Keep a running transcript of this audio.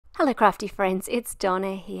Hello crafty friends, it's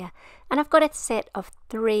Donna here, and I've got a set of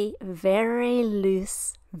 3 very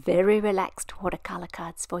loose, very relaxed watercolour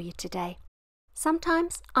cards for you today.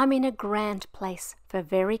 Sometimes I'm in a grand place for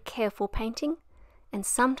very careful painting, and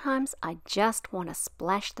sometimes I just want to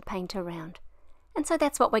splash the paint around. And so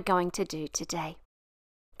that's what we're going to do today.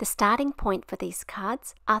 The starting point for these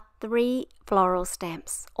cards are 3 floral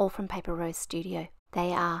stamps, all from Paper Rose Studio.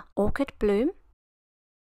 They are Orchid Bloom,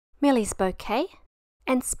 Millie's Bouquet,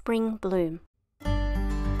 and Spring Bloom.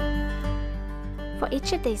 For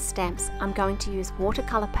each of these stamps, I'm going to use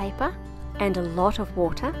watercolour paper and a lot of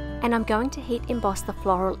water, and I'm going to heat emboss the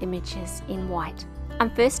floral images in white. I'm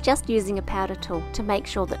first just using a powder tool to make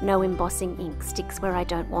sure that no embossing ink sticks where I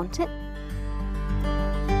don't want it.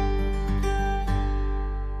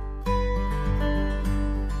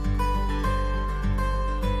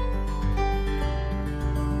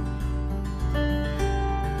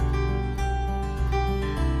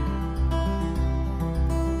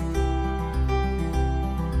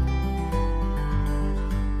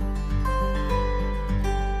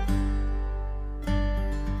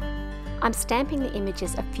 I'm stamping the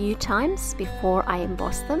images a few times before I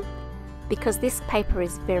emboss them because this paper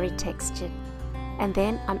is very textured, and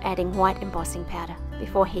then I'm adding white embossing powder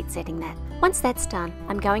before heat setting that. Once that's done,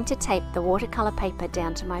 I'm going to tape the watercolour paper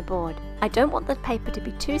down to my board. I don't want the paper to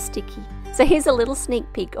be too sticky, so here's a little sneak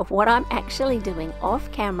peek of what I'm actually doing off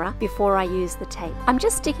camera before I use the tape. I'm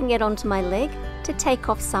just sticking it onto my leg to take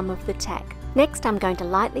off some of the tack. Next, I'm going to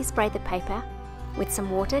lightly spray the paper with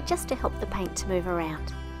some water just to help the paint to move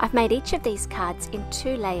around. I've made each of these cards in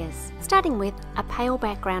 2 layers, starting with a pale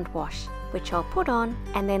background wash, which I'll put on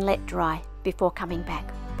and then let dry before coming back.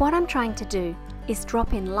 What I'm trying to do is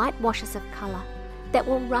drop in light washes of colour that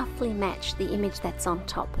will roughly match the image that's on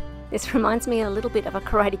top. This reminds me a little bit of a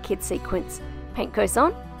Karate Kid sequence. Paint goes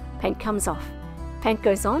on, paint comes off. Paint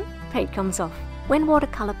goes on, paint comes off. When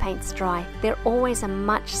watercolour paints dry, they're always a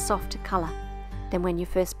much softer colour than when you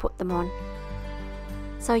first put them on.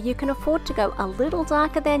 So you can afford to go a little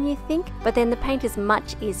darker than you think, but then the paint is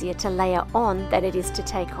much easier to layer on than it is to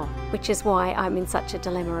take off, which is why I'm in such a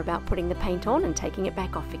dilemma about putting the paint on and taking it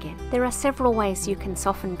back off again. There are several ways you can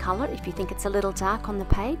soften colour if you think it's a little dark on the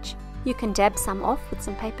page. You can dab some off with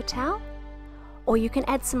some paper towel, or you can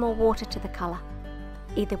add some more water to the colour,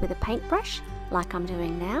 either with a paintbrush, like I'm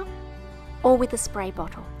doing now, or with a spray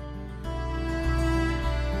bottle.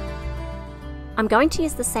 I'm going to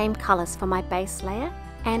use the same colours for my base layer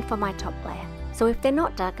and for my top layer, so if they're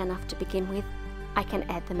not dark enough to begin with, I can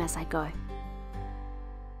add them as I go.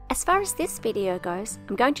 As far as this video goes,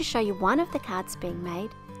 I'm going to show you one of the cards being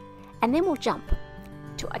made, and then we'll jump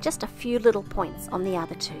to just a few little points on the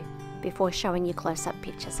other 2 before showing you close-up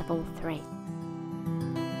pictures of all 3.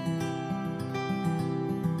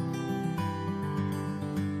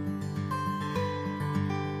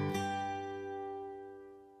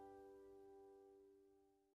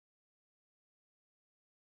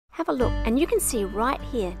 Have a look, and you can see right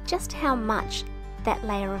here just how much that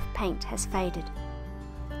layer of paint has faded.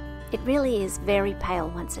 It really is very pale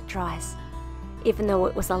once it dries, even though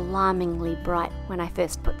it was alarmingly bright when I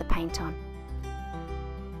first put the paint on.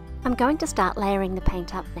 I'm going to start layering the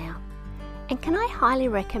paint up now, and can I highly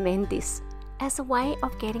recommend this as a way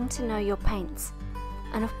of getting to know your paints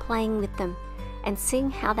and of playing with them and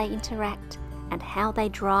seeing how they interact and how they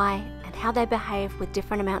dry and how they behave with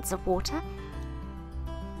different amounts of water.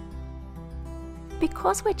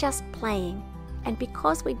 Because we're just playing, and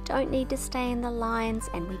because we don't need to stay in the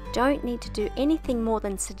lines and we don't need to do anything more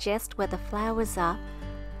than suggest where the flowers are,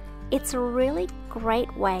 it's a really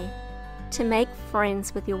great way to make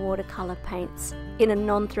friends with your watercolour paints in a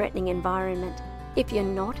non-threatening environment. If you're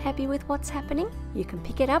not happy with what's happening, you can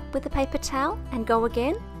pick it up with a paper towel and go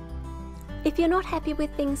again. If you're not happy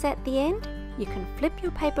with things at the end, you can flip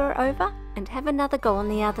your paper over and have another go on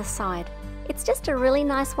the other side. It's just a really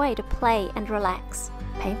nice way to play and relax.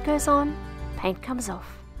 Paint goes on, paint comes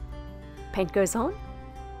off. Paint goes on,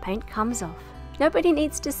 paint comes off. Nobody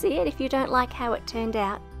needs to see it if you don't like how it turned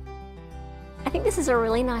out. I think this is a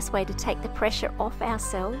really nice way to take the pressure off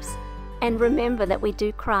ourselves and remember that we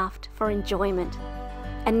do craft for enjoyment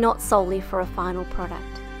and not solely for a final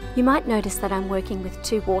product. You might notice that I'm working with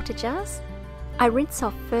 2 water jars. I rinse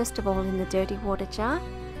off first of all in the dirty water jar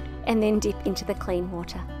and then dip into the clean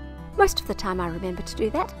water. Most of the time I remember to do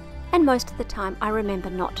that, and most of the time I remember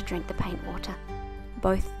not to drink the paint water.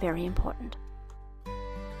 Both very important.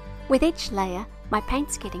 With each layer, my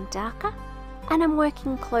paint's getting darker, and I'm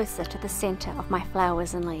working closer to the centre of my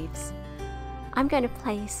flowers and leaves. I'm going to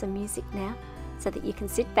play some music now so that you can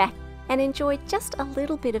sit back and enjoy just a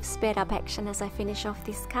little bit of sped up action as I finish off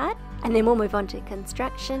this card, and then we'll move on to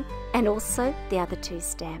construction and also the other 2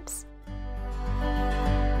 stamps.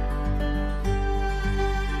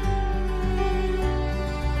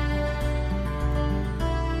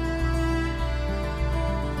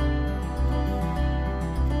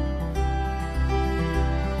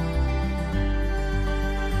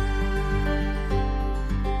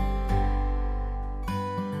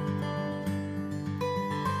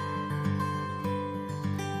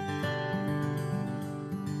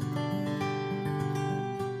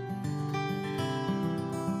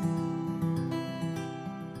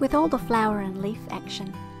 With all the flower and leaf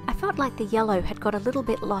action, I felt like the yellow had got a little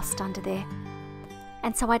bit lost under there,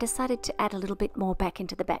 and so I decided to add a little bit more back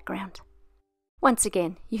into the background. Once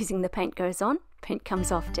again, using the paint goes on, paint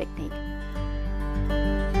comes off technique.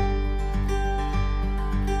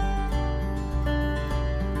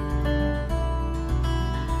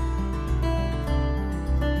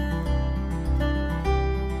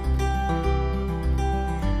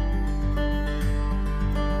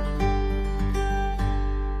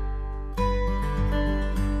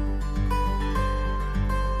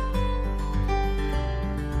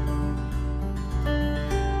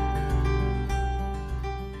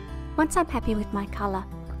 Once I'm happy with my colour,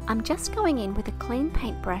 I'm just going in with a clean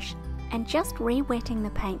paintbrush and just re-wetting the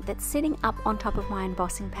paint that's sitting up on top of my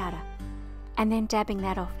embossing powder, and then dabbing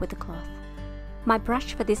that off with a cloth. My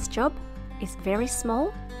brush for this job is very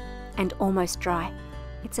small and almost dry.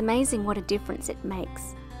 It's amazing what a difference it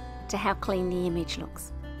makes to how clean the image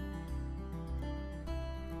looks.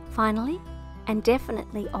 Finally, and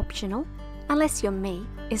definitely optional, unless you're me,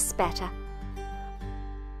 is spatter.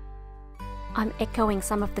 I'm echoing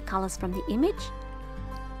some of the colours from the image,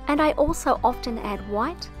 and I also often add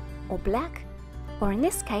white or black, or in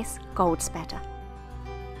this case, gold spatter.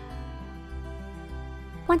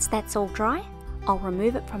 Once that's all dry, I'll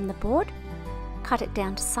remove it from the board, cut it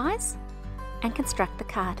down to size, and construct the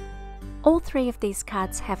card. All 3 of these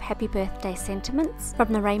cards have happy birthday sentiments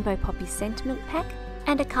from the Rainbow Poppies sentiment pack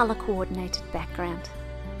and a colour coordinated background.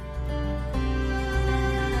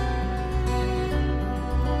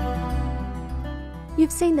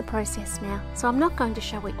 You've seen the process now, so I'm not going to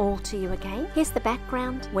show it all to you again. Here's the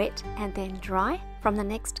background, wet and then dry, from the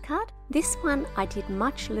next card. This one I did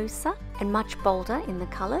much looser and much bolder in the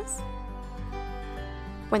colours.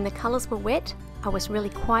 When the colours were wet, I was really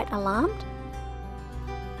quite alarmed,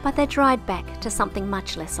 but they dried back to something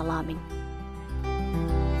much less alarming.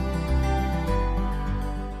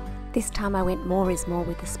 This time I went more is more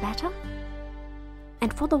with the spatter,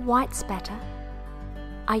 and for the white spatter,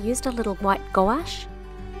 I used a little white gouache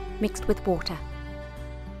mixed with water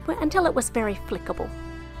until it was very flickable.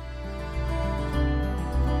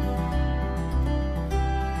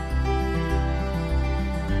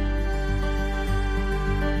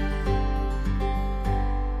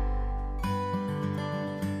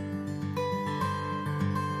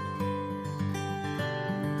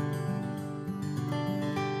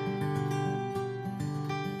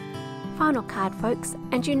 Final card, folks,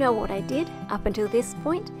 and you know what I did up until this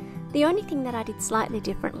point. The only thing that I did slightly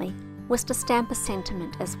differently was to stamp a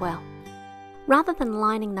sentiment as well. Rather than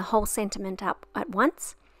lining the whole sentiment up at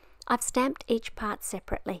once, I've stamped each part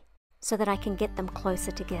separately so that I can get them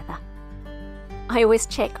closer together. I always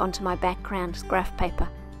check onto my background graph paper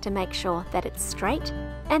to make sure that it's straight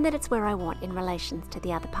and that it's where I want in relation to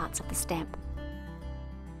the other parts of the stamp.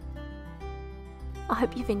 I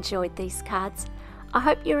hope you've enjoyed these cards. I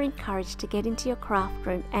hope you're encouraged to get into your craft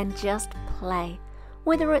room and just play,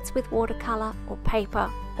 whether it's with watercolour or paper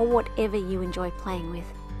or whatever you enjoy playing with.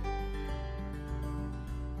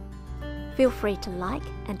 Feel free to like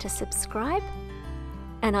and to subscribe,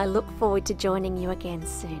 and I look forward to joining you again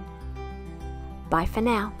soon. Bye for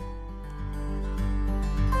now.